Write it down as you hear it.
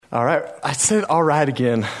All right. I said all right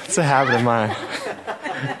again. It's a habit of mine.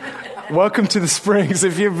 Welcome to the Springs.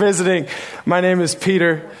 If you're visiting, my name is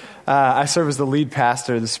Peter. I serve as the lead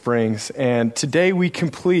pastor of the Springs. And today we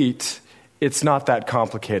complete It's Not That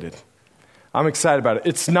Complicated. I'm excited about it.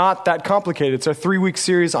 It's not that complicated. It's our 3-week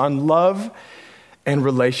series on love and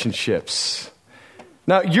relationships.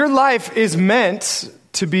 Now, your life is meant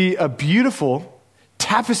to be a beautiful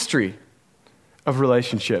tapestry of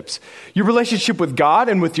relationships. Your relationship with God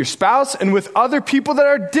and with your spouse and with other people that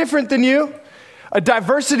are different than you. A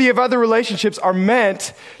diversity of other relationships are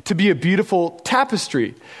meant to be a beautiful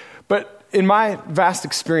tapestry. But in my vast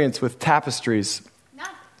experience with tapestries,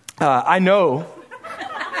 I know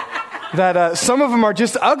that some of them are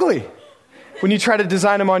just ugly when you try to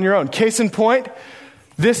design them on your own. Case in point,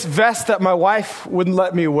 this vest that my wife wouldn't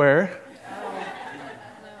let me wear.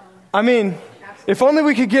 I mean, if only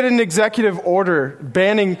we could get an executive order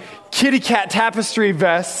banning kitty cat tapestry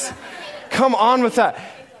vests. Come on with that.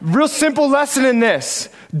 Real simple lesson in this.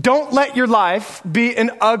 Don't let your life be an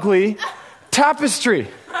ugly tapestry.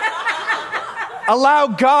 Allow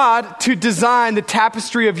God to design the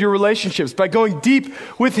tapestry of your relationships by going deep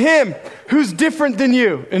with Him, who's different than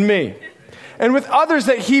you and me, and with others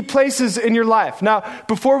that He places in your life. Now,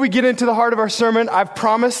 before we get into the heart of our sermon, I've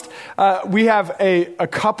promised we have a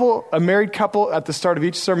married couple at the start of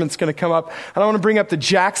each sermon that's going to come up. And I want to bring up the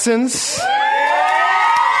Jacksons.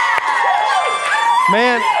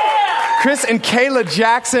 Man, Chris and Kayla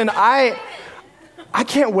Jackson, I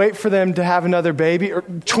can't wait for them to have another baby. Or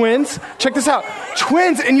twins. Check this out.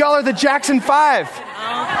 Twins, and y'all are the Jackson 5.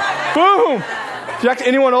 Boom.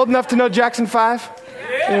 Anyone old enough to know Jackson 5?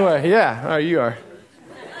 Anyway, yeah, oh, you are.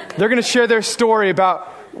 They're going to share their story about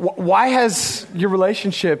why has your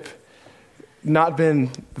relationship not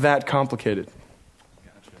been that complicated?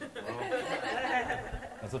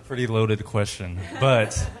 That's a pretty loaded question,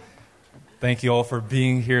 but thank you all for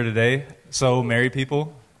being here today. So, married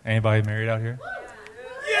people, anybody married out here?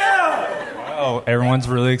 Yeah! Wow, everyone's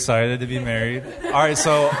really excited to be married. All right,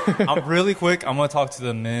 so I'm really quick. I'm going to talk to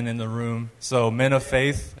the men in the room. So, men of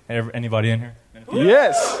faith, anybody in here?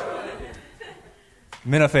 Yes.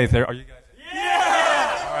 Men of faith, are you guys?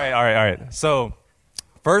 Yeah! All right. So,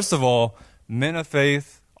 first of all, men of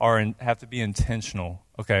faith have to be intentional,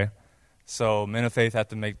 okay? So, men of faith have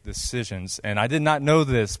to make decisions. And I did not know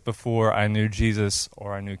this before I knew Jesus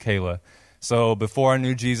or I knew Kayla. So, before I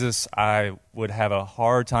knew Jesus, I would have a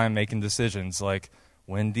hard time making decisions like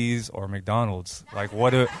Wendy's or McDonald's. Like, what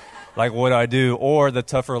do I do? Or the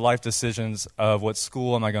tougher life decisions of what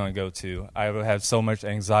school am I going to go to? I would have so much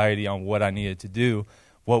anxiety on what I needed to do.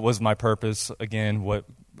 What was my purpose? Again, what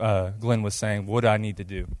Glenn was saying, what do I need to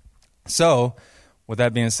do? So, with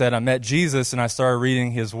that being said, I met Jesus and I started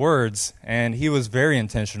reading His words, and He was very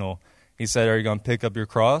intentional. He said, are you going to pick up your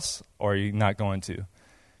cross or are you not going to?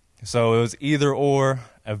 So it was either or,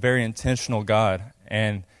 a very intentional God.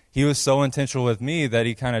 And He was so intentional with me that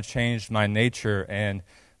He kind of changed my nature and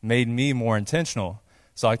made me more intentional.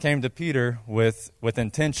 So I came to Peter with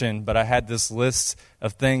intention, but I had this list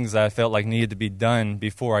of things that I felt like needed to be done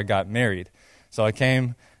before I got married. So I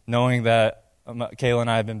came knowing that Kayla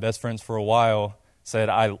and I have been best friends for a while, said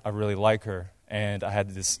I really like her. And I had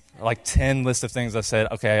this 10 list of things I said,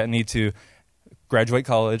 okay, I need to graduate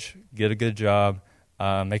college, get a good job,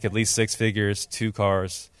 make at least 6 figures, 2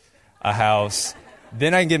 cars, a house.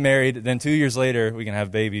 Then I can get married. Then 2 years later, we can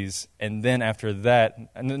have babies. And then after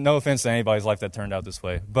that, no offense to anybody's life that turned out this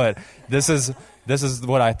way, but this is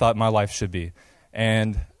what I thought my life should be.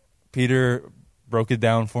 And Peter broke it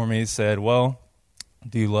down for me, said, well,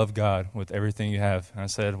 do you love God with everything you have? And I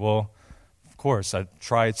said, well, of course, I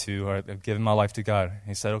try to. I've given my life to God.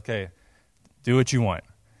 He said, okay, do what you want.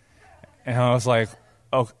 And I was like,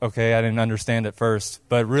 oh, okay, I didn't understand at first.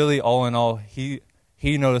 But really, all in all, He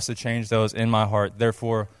noticed the change that was in my heart.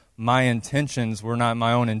 Therefore, my intentions were not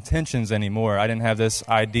my own intentions anymore. I didn't have this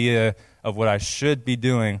idea of what I should be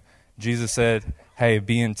doing. Jesus said, hey,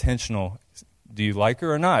 be intentional. Do you like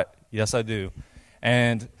her or not? Yes, I do.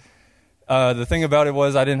 And the thing about it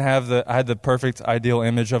was I had the perfect ideal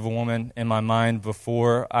image of a woman in my mind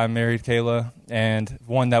before I married Kayla, and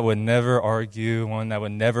one that would never argue, one that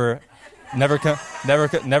would never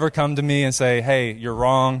come to me and say, hey, you're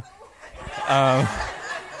wrong.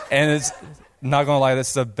 And it's not gonna lie,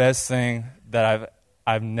 that's the best thing that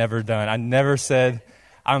I've never done. I never said.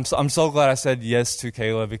 I'm so glad I said yes to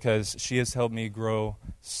Kayla because she has helped me grow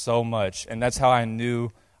so much, and that's how I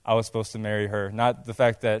knew I was supposed to marry her. Not the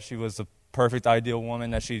fact that she was the perfect ideal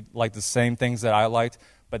woman, that she liked the same things that I liked,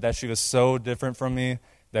 but that she was so different from me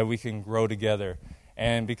that we can grow together.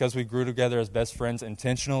 And because we grew together as best friends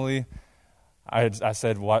intentionally, I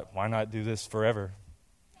said, why not do this forever?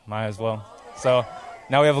 Might as well. So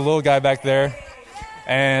now we have a little guy back there,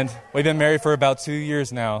 and we've been married for about 2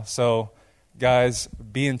 years now. So guys,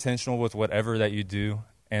 be intentional with whatever that you do,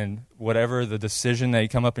 and whatever the decision that you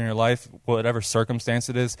come up in your life, whatever circumstance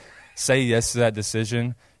it is, say yes to that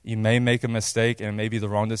decision. You may make a mistake and it may be the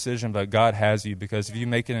wrong decision, but God has you, because if you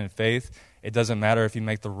make it in faith, it doesn't matter if you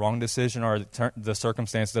make the wrong decision or the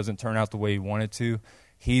circumstance doesn't turn out the way you want it to.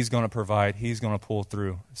 He's going to provide. He's going to pull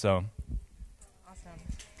through. So, awesome.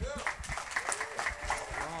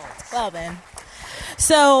 Well then,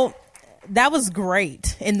 so that was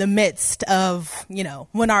great in the midst of,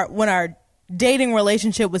 when our dating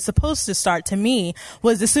relationship was supposed to start, to me,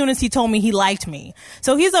 was as soon as he told me he liked me.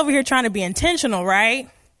 So he's over here trying to be intentional, right?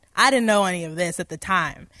 I didn't know any of this at the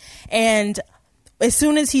time. And as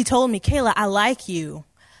soon as he told me, Kayla, I like you,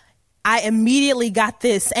 I immediately got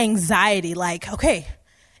this anxiety, like, okay,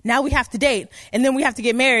 now we have to date, and then we have to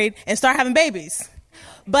get married and start having babies.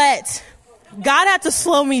 But God had to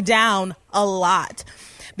slow me down a lot,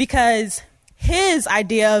 because his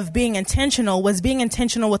idea of being intentional was being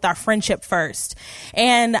intentional with our friendship first.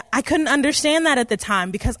 And I couldn't understand that at the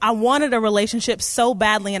time, because I wanted a relationship so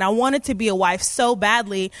badly, and I wanted to be a wife so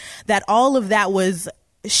badly, that all of that was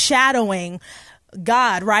shadowing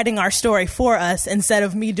God writing our story for us instead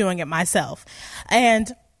of me doing it myself.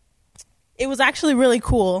 And it was actually really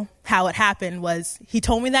cool how it happened. Was he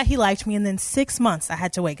told me that he liked me, and then 6 months, I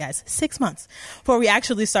had to wait, guys, 6 months before we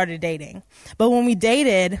actually started dating. But when we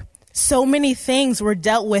dated, so many things were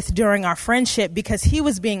dealt with during our friendship because he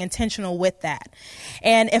was being intentional with that.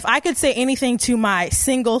 And if I could say anything to my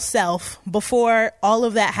single self before all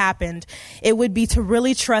of that happened, it would be to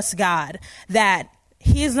really trust God, that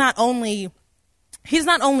he's not only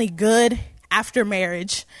good after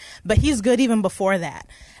marriage, but he's good even before that.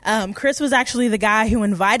 Chris was actually the guy who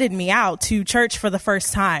invited me out to church for the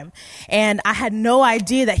first time. And I had no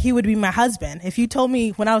idea that he would be my husband. If you told me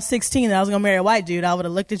when I was 16 that I was going to marry a white dude, I would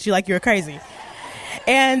have looked at you like you were crazy.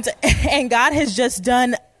 And God has just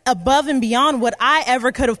done above and beyond what I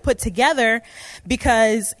ever could have put together,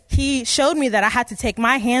 because he showed me that I had to take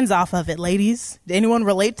my hands off of it. Ladies, did anyone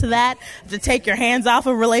relate to that? To take your hands off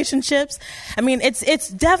of relationships? I mean, it's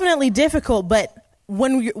definitely difficult, but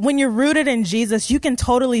when you're rooted in Jesus, you can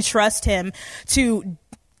totally trust him to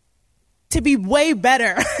be way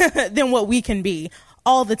better than what we can be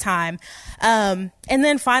all the time. And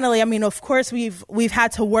then finally, I mean, of course, we've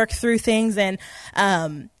had to work through things, and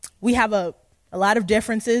we have a lot of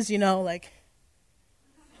differences, he's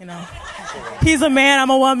a man, I'm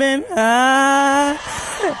a woman.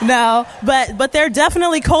 No, but there are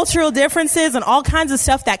definitely cultural differences and all kinds of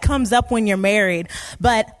stuff that comes up when you're married.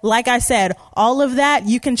 But like I said, all of that,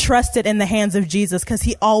 you can trust it in the hands of Jesus, because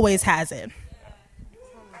he always has it.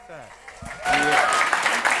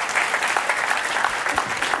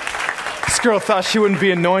 This girl thought she wouldn't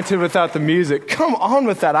be anointed without the music. Come on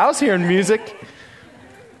with that. I was hearing music.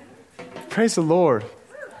 Praise the Lord.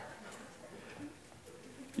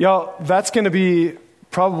 Y'all, that's going to be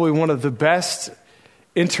probably one of the best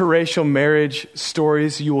interracial marriage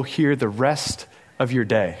stories you will hear the rest of your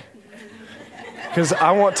day. Because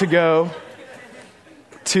I want to go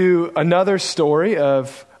to another story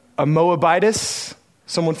of a Moabitess,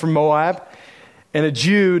 someone from Moab, and a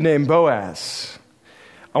Jew named Boaz.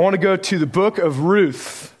 I want to go to the book of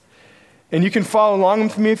Ruth. And you can follow along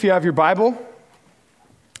with me if you have your Bible.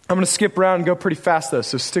 I'm going to skip around and go pretty fast, though,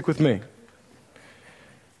 so stick with me.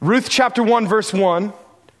 Ruth chapter 1, verse 1.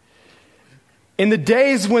 In the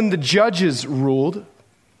days when the judges ruled,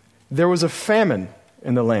 there was a famine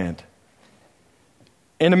in the land.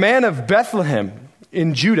 And a man of Bethlehem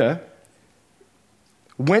in Judah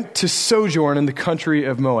went to sojourn in the country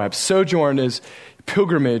of Moab. Sojourn is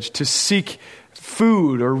pilgrimage, to seek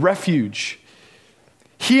food or refuge.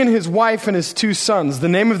 He and his wife and his 2 sons. The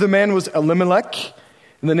name of the man was Elimelech,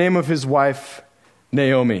 and the name of his wife,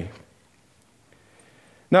 Naomi.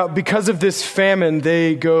 Now, because of this famine,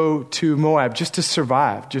 they go to Moab just to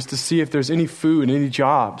survive, just to see if there's any food, any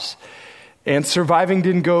jobs. And surviving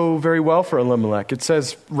didn't go very well for Elimelech. It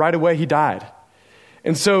says right away he died.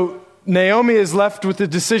 And so Naomi is left with the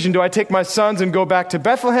decision, do I take my sons and go back to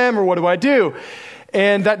Bethlehem, or what do I do?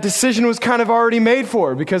 And that decision was kind of already made for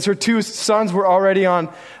her, because her 2 sons were already on,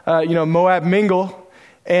 Moab mingle,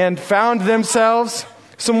 and found themselves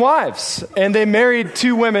some wives. And they married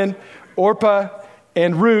 2 women, Orpah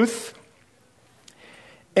and Ruth,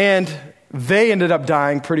 and they ended up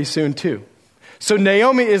dying pretty soon too. So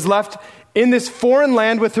Naomi is left in this foreign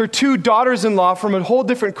land with her 2 daughters-in-law from a whole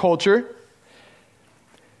different culture.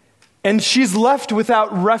 And she's left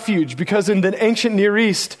without refuge because in the ancient Near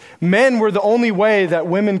East, men were the only way that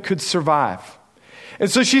women could survive. And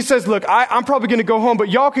so she says, look, I'm probably going to go home, but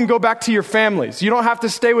y'all can go back to your families. You don't have to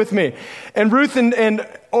stay with me. And Ruth and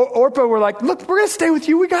Orpah were like, look, we're going to stay with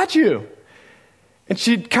you. We got you. And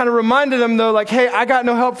she kind of reminded them, though, like, hey, I got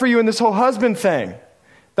no help for you in this whole husband thing.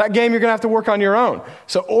 That game you're going to have to work on your own.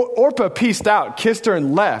 So Orpah peaced out, kissed her,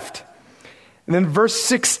 and left. And then verse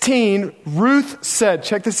 16, Ruth said,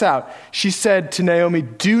 check this out. She said to Naomi,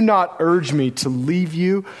 do not urge me to leave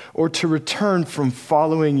you or to return from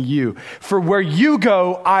following you. For where you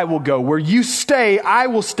go, I will go. Where you stay, I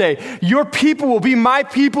will stay. Your people will be my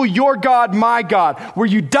people, your God, my God. Where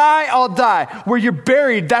you die, I'll die. Where you're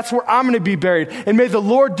buried, that's where I'm going to be buried. And may the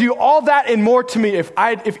Lord do all that and more to me if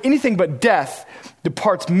anything but death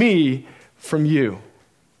departs me from you.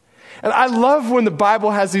 And I love when the Bible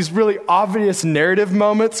has these really obvious narrative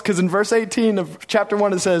moments, because in verse 18 of chapter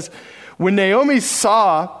 1 it says, when Naomi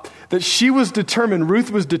saw that Ruth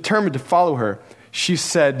was determined to follow her, she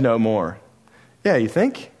said no more. Yeah, you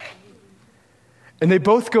think? And they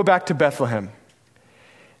both go back to Bethlehem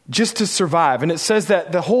just to survive. And it says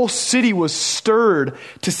that the whole city was stirred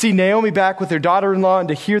to see Naomi back with her daughter-in-law and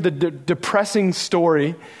to hear the depressing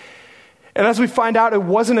story. And as we find out, it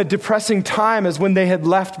wasn't a depressing time as when they had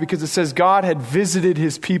left, because it says God had visited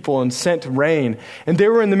his people and sent rain. And they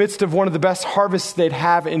were in the midst of one of the best harvests they'd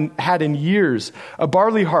had in years, a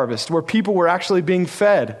barley harvest where people were actually being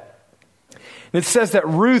fed. And it says that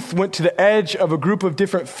Ruth went to the edge of a group of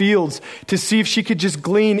different fields to see if she could just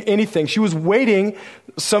glean anything. She was waiting,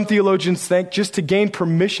 some theologians think, just to gain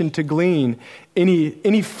permission to glean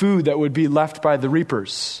any food that would be left by the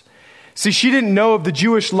reapers. See, she didn't know of the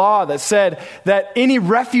Jewish law that said that any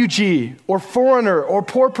refugee or foreigner or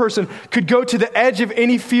poor person could go to the edge of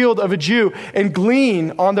any field of a Jew and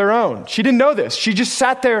glean on their own. She didn't know this. She just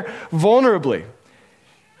sat there vulnerably.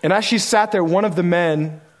 And as she sat there, one of the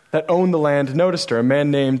men that owned the land noticed her, a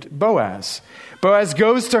man named Boaz. Boaz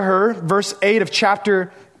goes to her, verse 8 of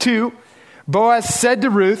chapter 2. Boaz said to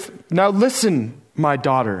Ruth, now listen, my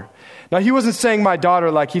daughter. Now, he wasn't saying my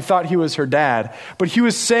daughter like he thought he was her dad, but he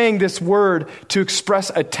was saying this word to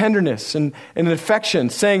express a tenderness and an affection,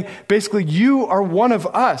 saying basically, you are one of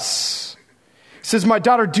us. He says, my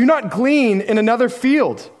daughter, do not glean in another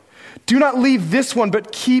field. Do not leave this one,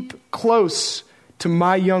 but keep close to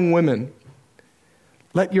my young women.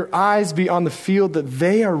 Let your eyes be on the field that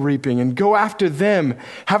they are reaping and go after them.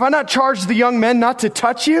 Have I not charged the young men not to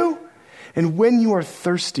touch you? And when you are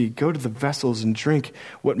thirsty, go to the vessels and drink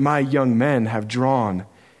what my young men have drawn.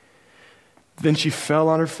 Then she fell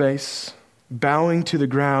on her face, bowing to the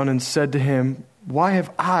ground, and said to him, why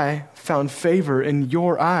have I found favor in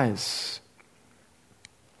your eyes,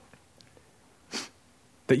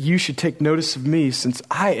 that you should take notice of me, since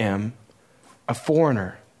I am a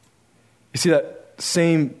foreigner? You see, that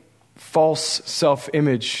same false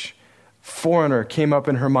self-image, foreigner, came up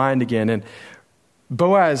in her mind again, and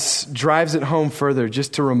Boaz drives it home further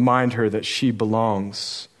just to remind her that she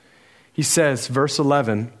belongs. He says, verse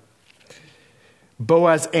 11,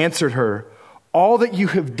 Boaz answered her, all that you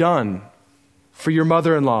have done for your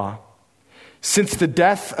mother-in-law since the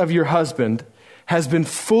death of your husband has been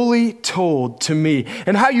fully told to me,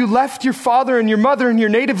 and how you left your father and your mother and your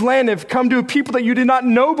native land and have come to a people that you did not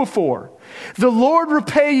know before. The Lord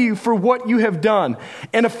repay you for what you have done,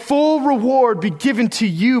 and a full reward be given to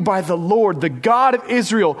you by the Lord, the God of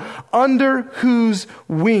Israel, under whose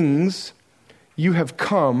wings you have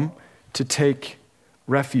come to take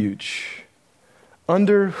refuge.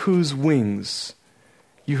 Under whose wings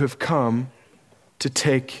you have come to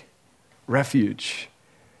take refuge.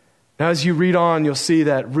 Now, as you read on, you'll see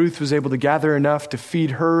that Ruth was able to gather enough to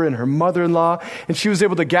feed her and her mother-in-law, and she was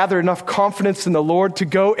able to gather enough confidence in the Lord to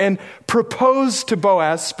go and propose to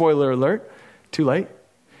Boaz. Spoiler alert, too late.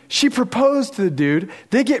 She proposed to the dude.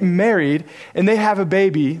 They get married, and they have a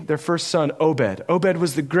baby, their first son, Obed. Obed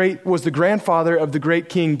was the grandfather of the great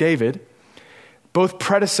King David, both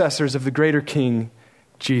predecessors of the greater King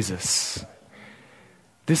Jesus.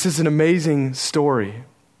 This is an amazing story.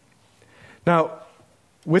 Now,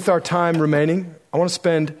 with our time remaining, I want to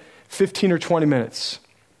spend 15 or 20 minutes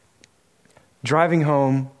driving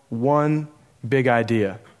home one big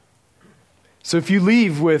idea. So if you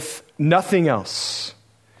leave with nothing else,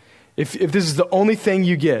 if this is the only thing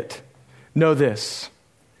you get, know this,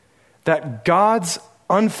 that God's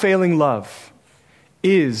unfailing love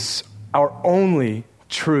is our only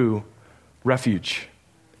true refuge.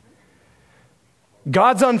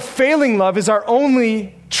 God's unfailing love is our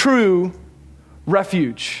only true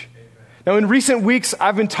refuge. Now, in recent weeks,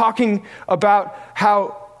 I've been talking about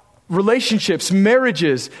how relationships,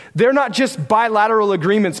 marriages, they're not just bilateral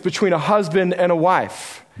agreements between a husband and a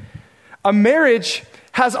wife. A marriage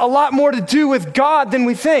has a lot more to do with God than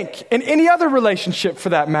we think, and any other relationship for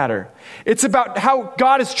that matter. It's about how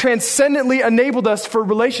God has transcendently enabled us for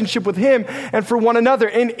relationship with Him and for one another.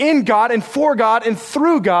 And in God and for God and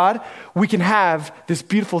through God, we can have this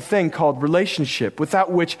beautiful thing called relationship,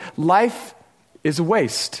 without which life is a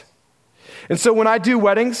waste. And so when I do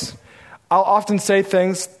weddings, I'll often say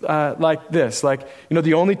things like this, like,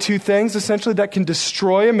 the only two things essentially that can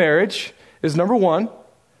destroy a marriage is number one,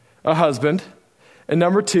 a husband, and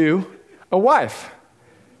number two, a wife.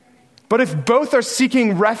 But if both are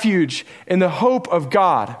seeking refuge in the hope of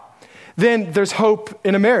God, then there's hope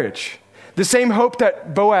in a marriage. The same hope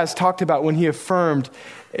that Boaz talked about when he affirmed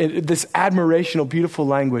this admirational, beautiful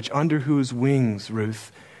language, under whose wings,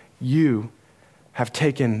 Ruth, you have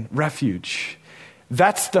taken refuge.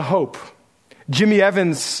 That's the hope. Jimmy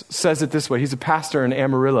Evans says it this way. He's a pastor in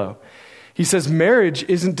Amarillo. He says, marriage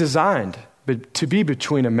isn't designed to be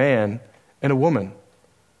between a man and a woman.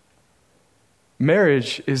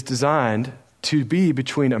 Marriage is designed to be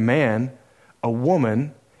between a man, a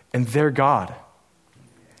woman, and their God.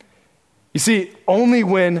 You see, only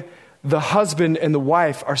when the husband and the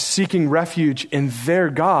wife are seeking refuge in their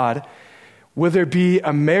God will there be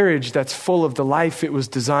a marriage that's full of the life it was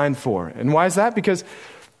designed for. And why is that? Because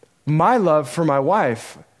my love for my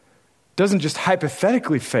wife doesn't just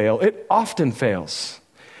hypothetically fail, it often fails.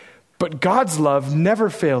 But God's love never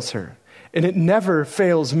fails her, and it never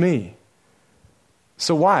fails me.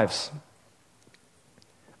 So wives,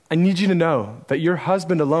 I need you to know that your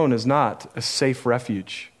husband alone is not a safe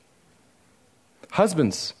refuge.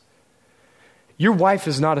 Husbands, your wife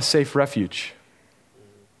is not a safe refuge.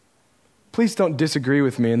 Please don't disagree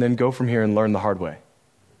with me and then go from here and learn the hard way.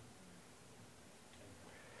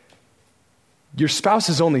 Your spouse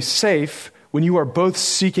is only safe when you are both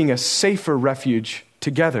seeking a safer refuge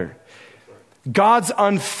together. God's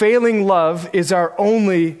unfailing love is our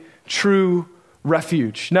only true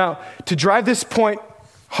refuge. Now, to drive this point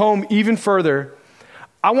home even further,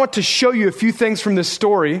 I want to show you a few things from this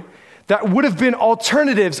story that would have been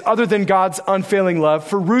alternatives other than God's unfailing love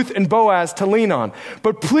for Ruth and Boaz to lean on.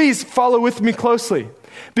 But please follow with me closely,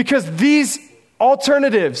 because these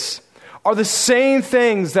alternatives are the same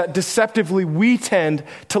things that deceptively we tend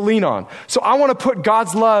to lean on. So I want to put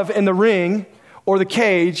God's love in the ring or the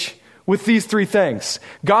cage with these three things.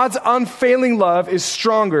 God's unfailing love is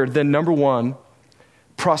stronger than, number one,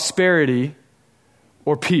 prosperity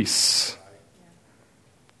or peace.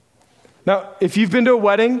 Now, if you've been to a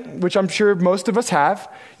wedding, which I'm sure most of us have,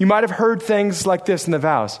 you might have heard things like this in the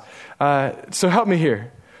vows. So help me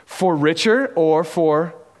here. For richer or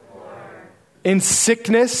for? In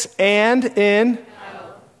sickness and in?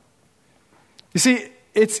 You see,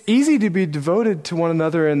 it's easy to be devoted to one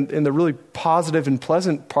another in the really positive and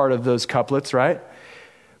pleasant part of those couplets, right?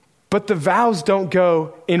 But the vows don't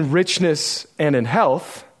go in richness and in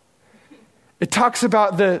health. It talks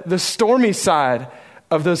about the stormy side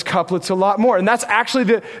of those couplets a lot more. And that's actually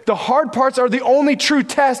the hard parts are the only true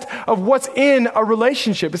test of what's in a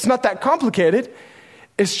relationship. It's not that complicated.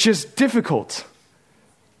 It's just difficult.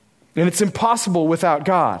 And it's impossible without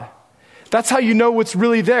God. That's how you know what's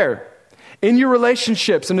really there. In your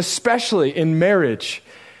relationships, and especially in marriage,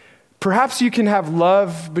 perhaps you can have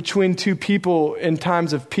love between two people in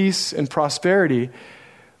times of peace and prosperity,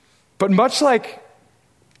 but much like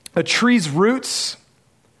a tree's roots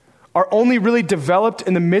are only really developed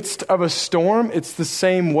in the midst of a storm, it's the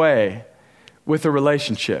same way with a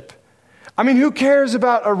relationship. I mean, who cares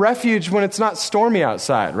about a refuge when it's not stormy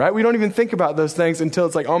outside, right? We don't even think about those things until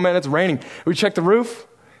it's like, oh man, it's raining. We check the roof.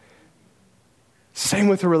 Same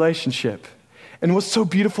with a relationship. And what's so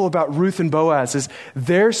beautiful about Ruth and Boaz is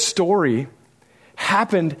their story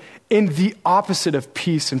happened in the opposite of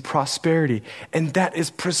peace and prosperity. And that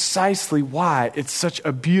is precisely why it's such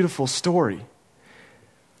a beautiful story.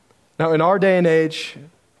 Now, in our day and age,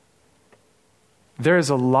 there is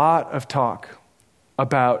a lot of talk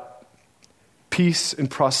about peace and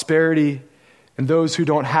prosperity and those who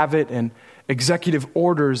don't have it, and executive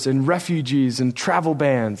orders and refugees and travel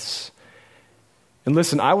bans. And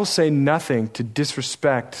listen, I will say nothing to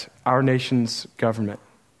disrespect our nation's government,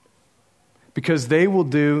 because they will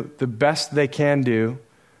do the best they can do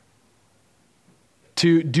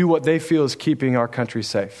to do what they feel is keeping our country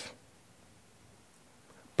safe.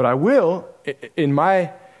 But I will, in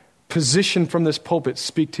my position from this pulpit,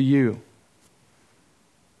 speak to you,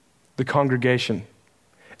 the congregation.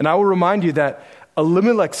 And I will remind you that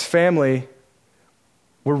Elimelech's family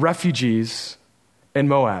were refugees in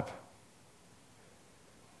Moab.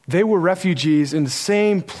 They were refugees in the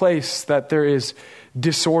same place that there is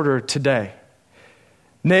disorder today.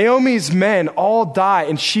 Naomi's men all die,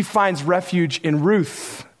 and she finds refuge in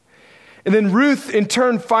Ruth. And then Ruth, in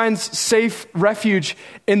turn, finds safe refuge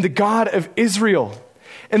in the God of Israel.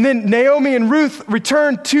 And then Naomi and Ruth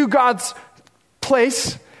return to God's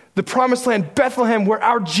place, the promised land, Bethlehem, where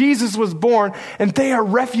our Jesus was born, and they are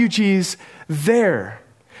refugees there.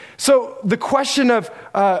 So the question of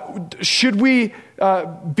should we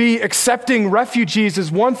be accepting refugees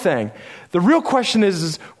is one thing. The real question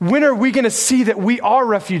is when are we going to see that we are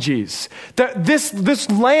refugees? That this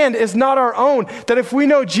land is not our own. That if we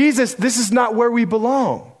know Jesus, this is not where we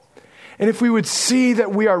belong. And if we would see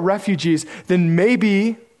that we are refugees, then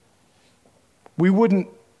maybe we wouldn't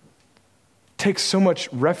take so much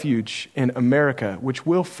refuge in America, which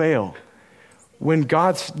will fail, when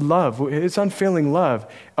God's love, his unfailing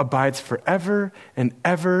love, abides forever and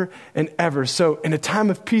ever and ever. So in a time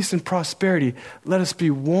of peace and prosperity, let us be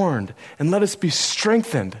warned and let us be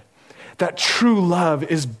strengthened that true love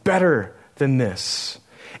is better than this.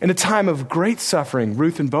 In a time of great suffering,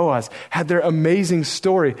 Ruth and Boaz had their amazing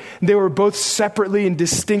story. They were both separately and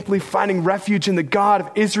distinctly finding refuge in the God of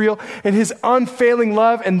Israel and his unfailing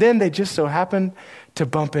love, and then they just so happened to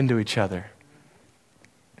bump into each other.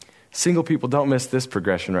 Single people, don't miss this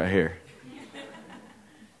progression right here.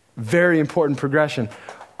 Very important progression.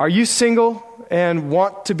 Are you single and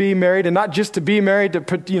want to be married, and not just to be married,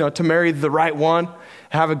 to marry the right one,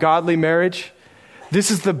 have a godly marriage?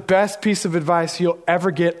 This is the best piece of advice you'll ever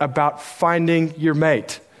get about finding your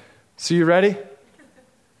mate. So you ready?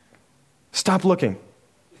 Stop looking.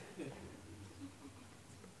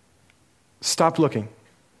 Stop looking.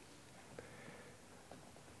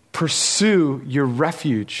 Pursue your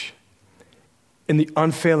refuge in the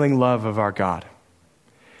unfailing love of our God.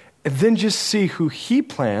 And then just see who he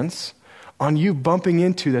plans on you bumping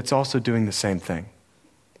into that's also doing the same thing.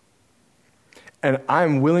 And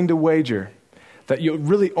I'm willing to wager that you'll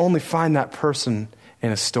really only find that person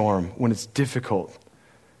in a storm when it's difficult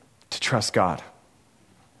to trust God.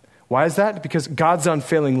 Why is that? Because God's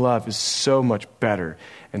unfailing love is so much better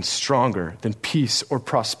and stronger than peace or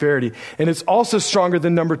prosperity. And it's also stronger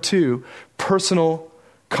than number 2, personal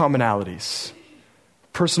commonalities.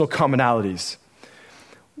 Personal commonalities.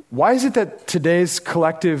 Why is it that today's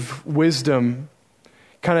collective wisdom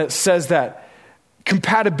kind of says that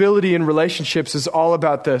compatibility in relationships is all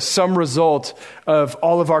about the sum result of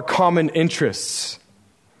all of our common interests?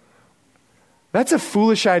 That's a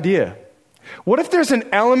foolish idea. What if there's an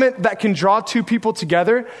element that can draw two people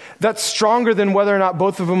together that's stronger than whether or not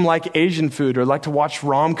both of them like Asian food or like to watch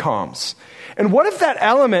rom-coms? And what if that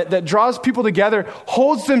element that draws people together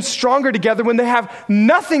holds them stronger together when they have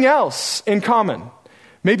nothing else in common?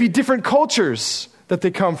 Maybe different cultures that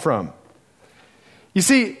they come from. You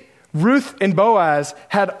see, Ruth and Boaz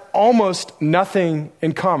had almost nothing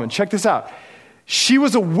in common. Check this out. She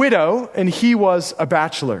was a widow and he was a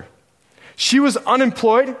bachelor. She was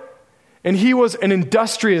unemployed and he was an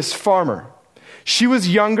industrious farmer. She was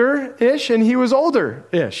younger-ish and he was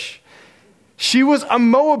older-ish. She was a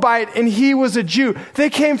Moabite and he was a Jew.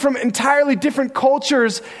 They came from entirely different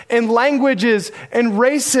cultures and languages and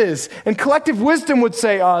races. And collective wisdom would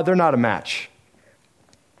say, they're not a match.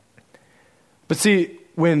 But see,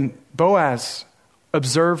 when Boaz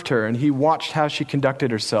observed her and he watched how she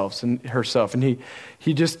conducted herself and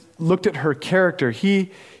he just looked at her character,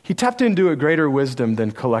 he tapped into a greater wisdom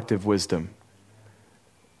than collective wisdom.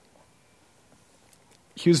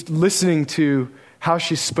 He was listening to how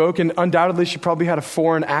she spoke, and undoubtedly she probably had a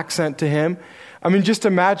foreign accent to him. I mean, just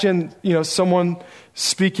imagine, someone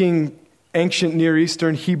speaking ancient Near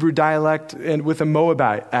Eastern Hebrew dialect and with a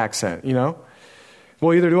Moabite accent,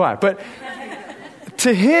 Well, either do I. But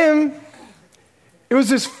to him, it was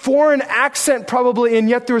this foreign accent probably, and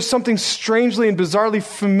yet there was something strangely and bizarrely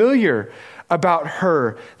familiar about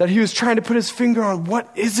her that he was trying to put his finger on.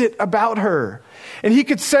 What is it about her? And he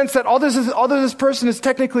could sense that although this person is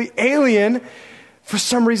technically alien, for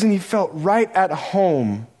some reason he felt right at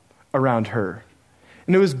home around her.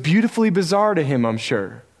 And it was beautifully bizarre to him, I'm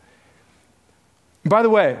sure. And by the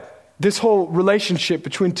way, this whole relationship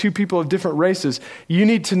between two people of different races, you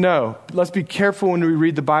need to know, let's be careful when we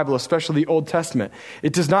read the Bible, especially the Old Testament.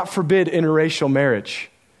 It does not forbid interracial marriage.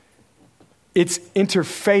 It's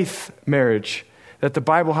interfaith marriage that the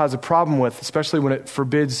Bible has a problem with, especially when it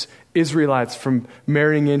forbids Israelites from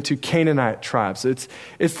marrying into Canaanite tribes. It's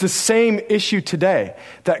the same issue today,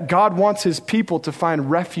 that God wants his people to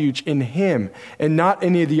find refuge in him and not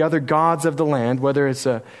any of the other gods of the land, whether it's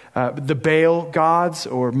a the Baal gods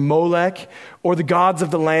or Molech, or the gods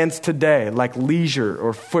of the lands today, like leisure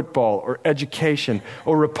or football or education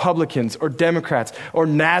or Republicans or Democrats or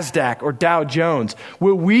NASDAQ or Dow Jones?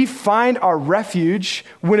 Will we find our refuge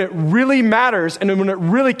when it really matters and when it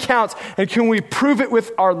really counts? And can we prove it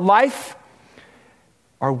with our life,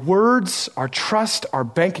 our words, our trust, our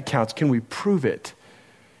bank accounts? Can we prove it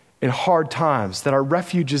in hard times that our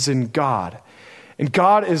refuge is in God? And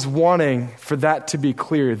God is wanting for that to be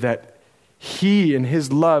clear, that He and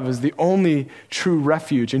His love is the only true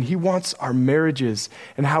refuge. And He wants our marriages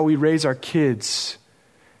and how we raise our kids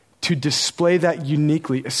to display that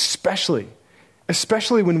uniquely, especially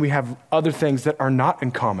when we have other things that are not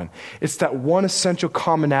in common. It's that one essential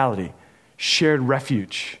commonality, shared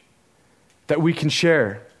refuge, that we can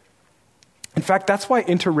share. In fact, that's why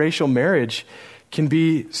interracial marriage can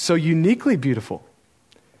be so uniquely beautiful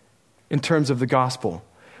in terms of the gospel.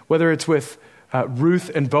 Whether it's with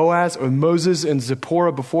Ruth and Boaz, or Moses and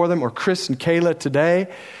Zipporah before them, or Chris and Kayla today,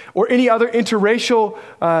 or any other interracial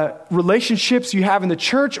relationships you have in the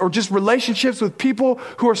church, or just relationships with people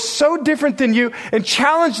who are so different than you and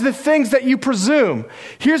challenge the things that you presume.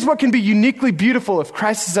 Here's what can be uniquely beautiful if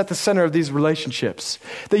Christ is at the center of these relationships.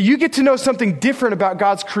 That you get to know something different about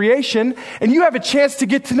God's creation, and you have a chance to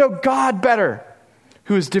get to know God better,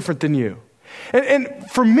 who is different than you. And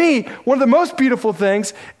for me, one of the most beautiful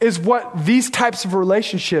things is what these types of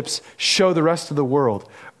relationships show the rest of the world.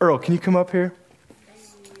 Earl, can you come up here?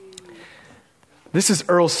 This is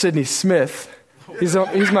Earl Sidney Smith. He's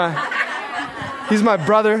my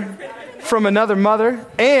brother from another mother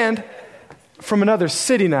and from another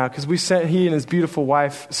city now, because we sent he and his beautiful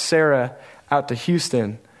wife, Sarah, out to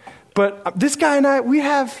Houston. But this guy and I,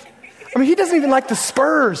 he doesn't even like the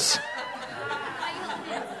Spurs.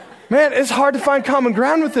 Man, it's hard to find common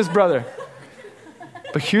ground with this brother.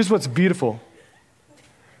 But here's what's beautiful.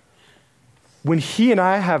 When he and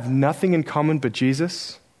I have nothing in common but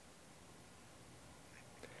Jesus,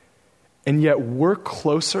 and yet we're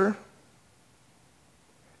closer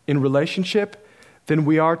in relationship than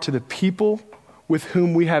we are to the people with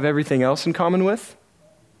whom we have everything else in common with,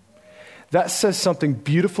 that says something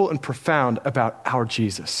beautiful and profound about our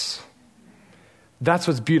Jesus. That's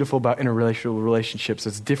what's beautiful about interrelational relationships.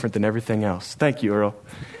 It's different than everything else. Thank you, Earl.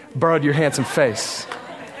 Borrowed your handsome face.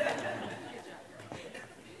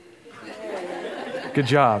 Good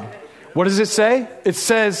job. What does it say? It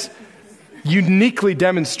says, uniquely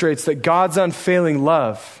demonstrates that God's unfailing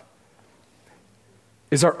love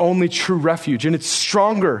is our only true refuge. And it's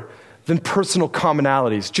stronger than personal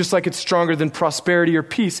commonalities, just like it's stronger than prosperity or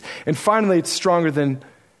peace. And finally, it's stronger than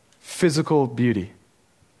physical beauty.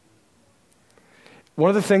 One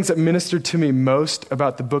of the things that ministered to me most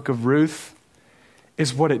about the book of Ruth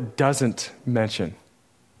is what it doesn't mention.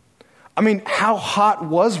 I mean, how hot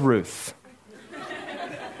was Ruth?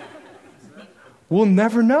 We'll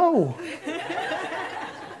never know.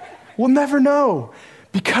 We'll never know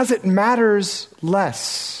because it matters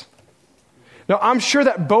less. Now, I'm sure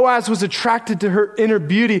that Boaz was attracted to her inner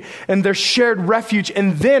beauty and their shared refuge,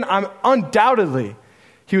 and then undoubtedly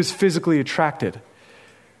he was physically attracted.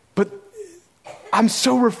 But I'm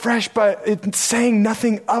so refreshed by it saying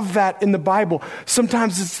nothing of that in the Bible.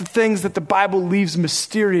 Sometimes it's the things that the Bible leaves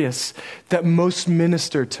mysterious that most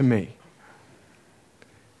minister to me.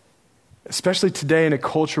 Especially today in a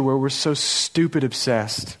culture where we're so stupid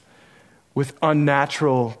obsessed with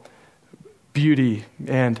unnatural beauty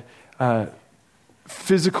and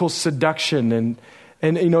physical seduction.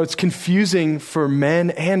 And it's confusing for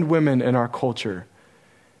men and women in our culture.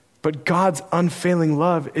 But God's unfailing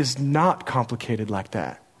love is not complicated like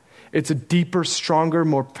that. It's a deeper, stronger,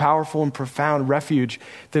 more powerful and profound refuge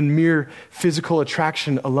than mere physical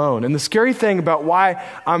attraction alone. And the scary thing about why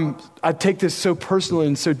I take this so personally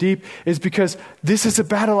and so deep is because this is a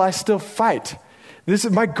battle I still fight. This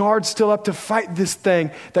is my guard still up to fight this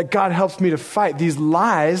thing that God helps me to fight. These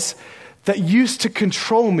lies that used to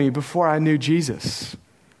control me before I knew Jesus.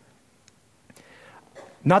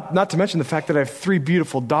 Not to mention the fact that I have 3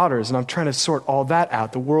 beautiful daughters and I'm trying to sort all that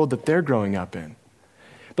out, the world that they're growing up in.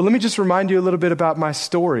 But let me just remind you a little bit about my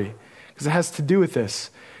story because it has to do with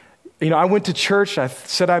this. I went to church. I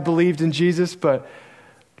said I believed in Jesus, but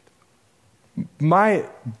my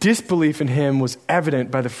disbelief in him was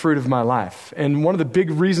evident by the fruit of my life. And one of the big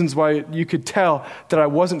reasons why you could tell that I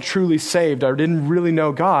wasn't truly saved, I didn't really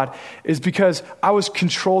know God, is because I was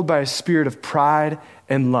controlled by a spirit of pride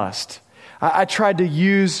and lust. I tried to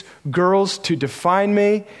use girls to define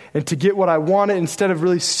me and to get what I wanted instead of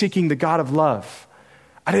really seeking the God of love.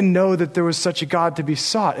 I didn't know that there was such a God to be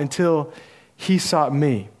sought until he sought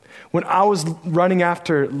me. When I was running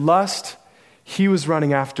after lust, he was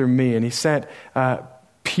running after me, and he sent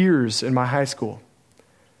peers in my high school,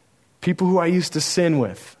 people who I used to sin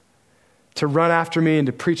with, to run after me and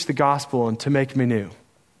to preach the gospel and to make me new.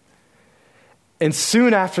 And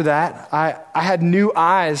soon after that, I had new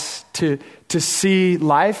eyes to see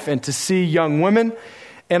life and to see young women.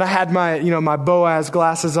 And I had my Boaz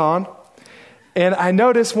glasses on. And I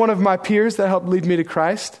noticed one of my peers that helped lead me to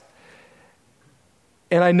Christ.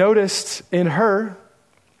 And I noticed in her,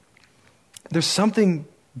 there's something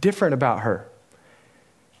different about her.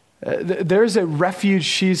 There's a refuge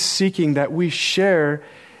she's seeking that we share.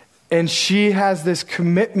 And she has this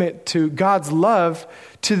commitment to God's love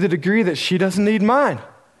to the degree that she doesn't need mine.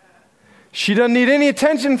 She doesn't need any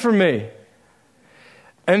attention from me.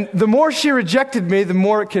 And the more she rejected me, the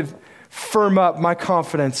more it could firm up my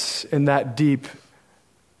confidence in that deep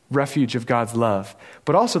refuge of God's love.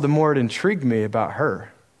 But also the more it intrigued me about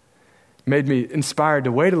her. It made me inspired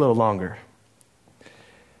to wait a little longer.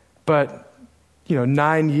 But,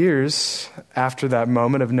 9 years after that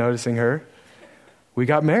moment of noticing her, we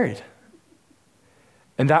got married.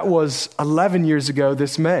 And that was 11 years ago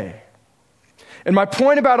this May. And my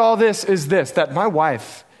point about all this is this, that my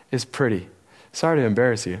wife is pretty. Sorry to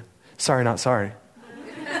embarrass you. Sorry, not sorry.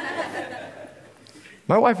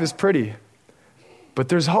 My wife is pretty, but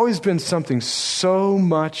there's always been something so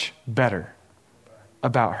much better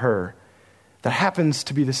about her that happens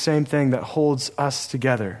to be the same thing that holds us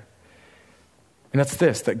together. And that's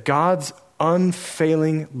this, that God's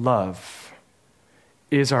unfailing love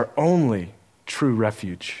is our only true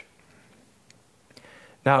refuge.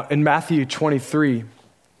 Now, in Matthew 23,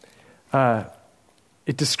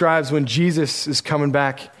 it describes when Jesus is coming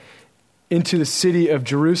back into the city of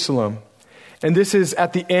Jerusalem. And this is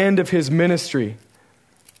at the end of his ministry.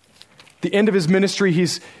 The end of his ministry,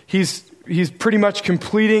 he's pretty much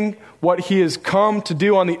completing what he has come to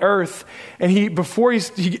do on the earth. And before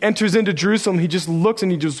he enters into Jerusalem, he just looks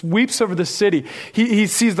and he just weeps over the city. He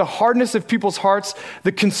sees the hardness of people's hearts,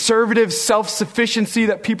 the conservative self-sufficiency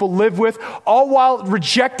that people live with, all while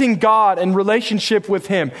rejecting God and relationship with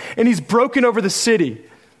him. And he's broken over the city.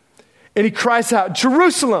 And he cries out,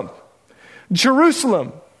 "Jerusalem,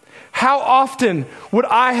 Jerusalem, how often would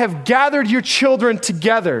I have gathered your children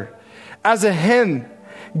together as a hen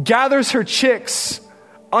gathers her chicks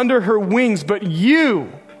under her wings, but you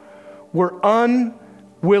were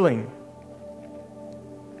unwilling."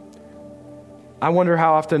 I wonder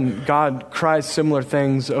how often God cries similar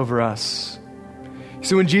things over us.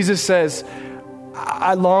 So when Jesus says,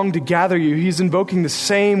 "I long to gather you," he's invoking the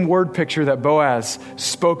same word picture that Boaz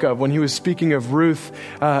spoke of when he was speaking of Ruth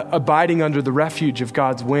abiding under the refuge of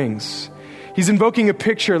God's wings. He's invoking a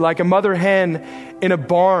picture like a mother hen in a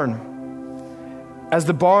barn. As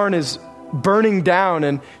the barn is burning down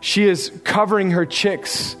and she is covering her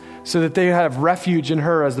chicks so that they have refuge in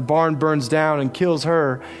her as the barn burns down and kills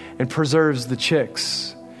her and preserves the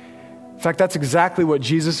chicks. In fact, that's exactly what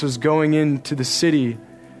Jesus was going into the city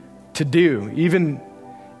to do.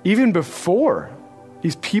 Even before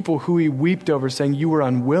these people who he wept over saying, "You were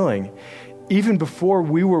unwilling," even before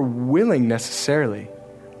we were willing necessarily,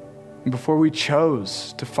 and before we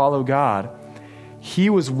chose to follow God, he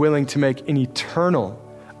was willing to make an eternal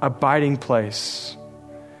abiding place,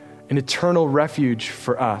 an eternal refuge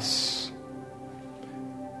for us.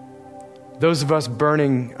 Those of us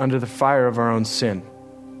burning under the fire of our own sin.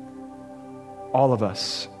 All of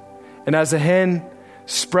us. And as a hen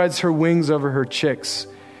spreads her wings over her chicks,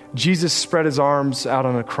 Jesus spread his arms out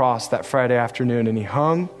on a cross that Friday afternoon, and he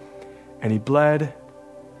hung, and he bled,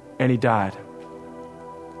 and he died.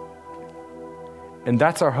 And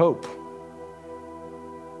that's our hope.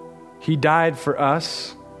 He died for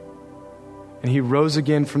us, and he rose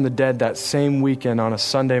again from the dead that same weekend on a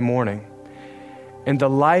Sunday morning. And the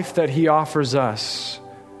life that he offers us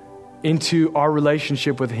into our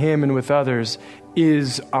relationship with him and with others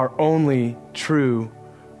is our only true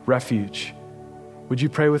refuge. Would you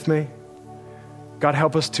pray with me? God,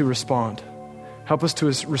 help us to respond. Help us to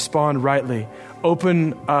respond rightly.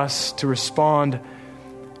 Open us to respond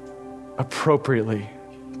appropriately.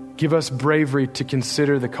 Give us bravery to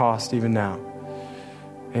consider the cost even now.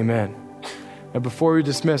 Amen. Now, before we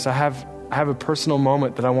dismiss, I have a personal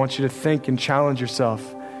moment that I want you to think and challenge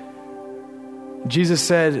yourself. Jesus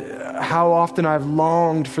said, "How often I've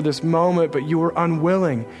longed for this moment, but you were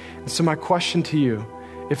unwilling." And so my question to you,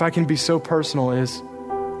 if I can be so personal, is,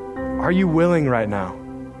 are you willing right now?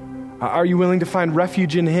 Are you willing to find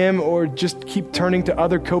refuge in him, or just keep turning to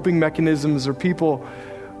other coping mechanisms or people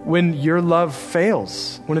when your love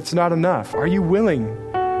fails, when it's not enough? Are you willing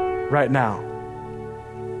right now?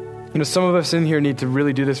 Some of us in here need to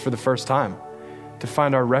really do this for the first time. to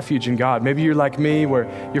find our refuge in God. Maybe you're like me where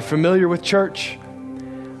you're familiar with church,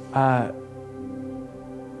 but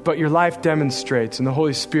your life demonstrates and the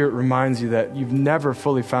Holy Spirit reminds you that you've never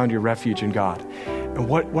fully found your refuge in God. And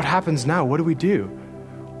what happens now? What do we do?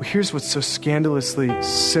 Well, here's what's so scandalously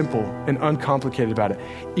simple and uncomplicated about it.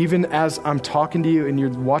 Even as I'm talking to you and you're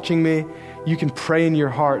watching me, you can pray in your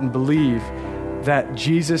heart and believe that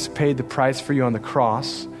Jesus paid the price for you on the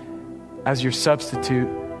cross as your substitute,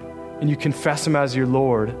 and you confess him as your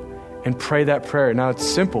Lord and pray that prayer. Now, it's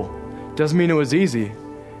simple. Doesn't mean it was easy.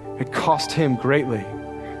 It cost him greatly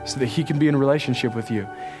so that he can be in a relationship with you.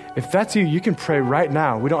 If that's you, you can pray right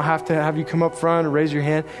now. We don't have to have you come up front or raise your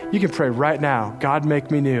hand. You can pray right now. God,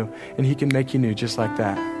 make me new, and he can make you new just like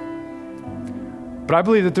that. But I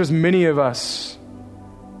believe that there's many of us,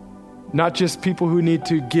 not just people who need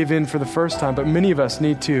to give in for the first time, but many of us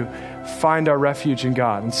need to find our refuge in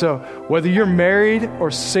God. And so whether you're married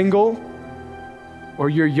or single, or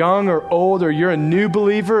you're young or old, or you're a new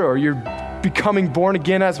believer, or you're becoming born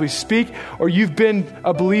again as we speak, or you've been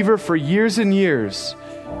a believer for years and years,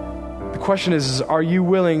 the question is are you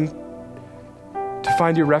willing to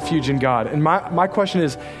find your refuge in God? And my question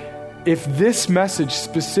is, if this message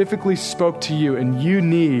specifically spoke to you and you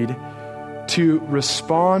need to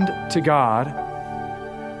respond to God,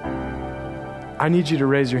 I need you to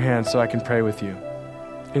raise your hand so I can pray with you.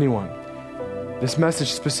 Anyone? This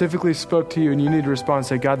message specifically spoke to you and you need to respond and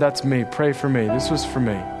say, God, that's me. Pray for me. This was for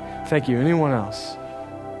me. Thank you. Anyone else?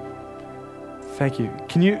 Thank you.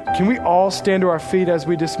 Can we all stand to our feet as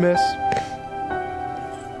we dismiss?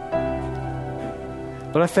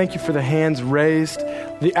 Lord, I thank you for the hands raised,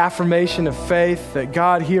 the affirmation of faith that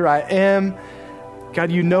God, here I am.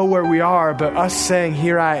 God, you know where we are, but us saying,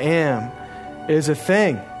 here I am, is a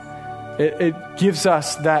thing. It gives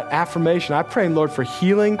us that affirmation. I pray, Lord, for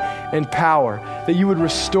healing and power, that you would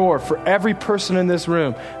restore for every person in this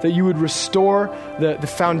room, that you would restore the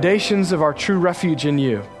foundations of our true refuge in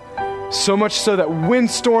you. So much so that when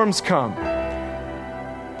storms come,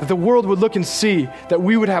 that the world would look and see that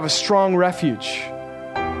we would have a strong refuge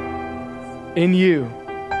in you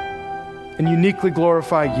and uniquely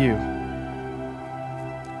glorify you.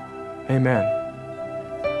 Amen.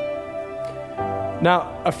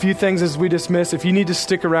 Now, a few things as we dismiss. If you need to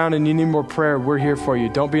stick around and you need more prayer, we're here for you.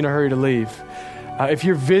 Don't be in a hurry to leave. If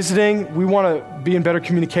you're visiting, we want to be in better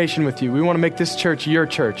communication with you. We want to make this church your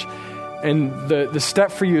church. And the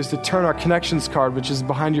step for you is to turn our connections card, which is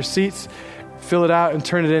behind your seats, fill it out and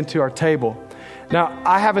turn it into our table. Now,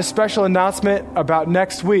 I have a special announcement about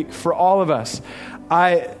next week for all of us.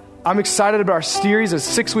 I'm excited about our series, a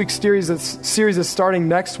 6-week series that's starting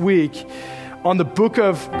next week on the book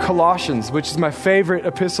of Colossians, which is my favorite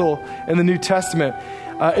epistle in the New Testament.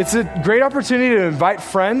 It's a great opportunity to invite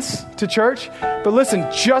friends to church, but listen,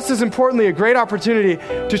 just as importantly, a great opportunity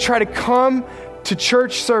to try to come to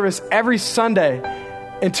church service every Sunday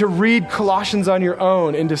and to read Colossians on your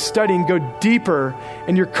own and to study and go deeper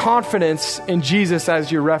in your confidence in Jesus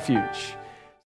as your refuge.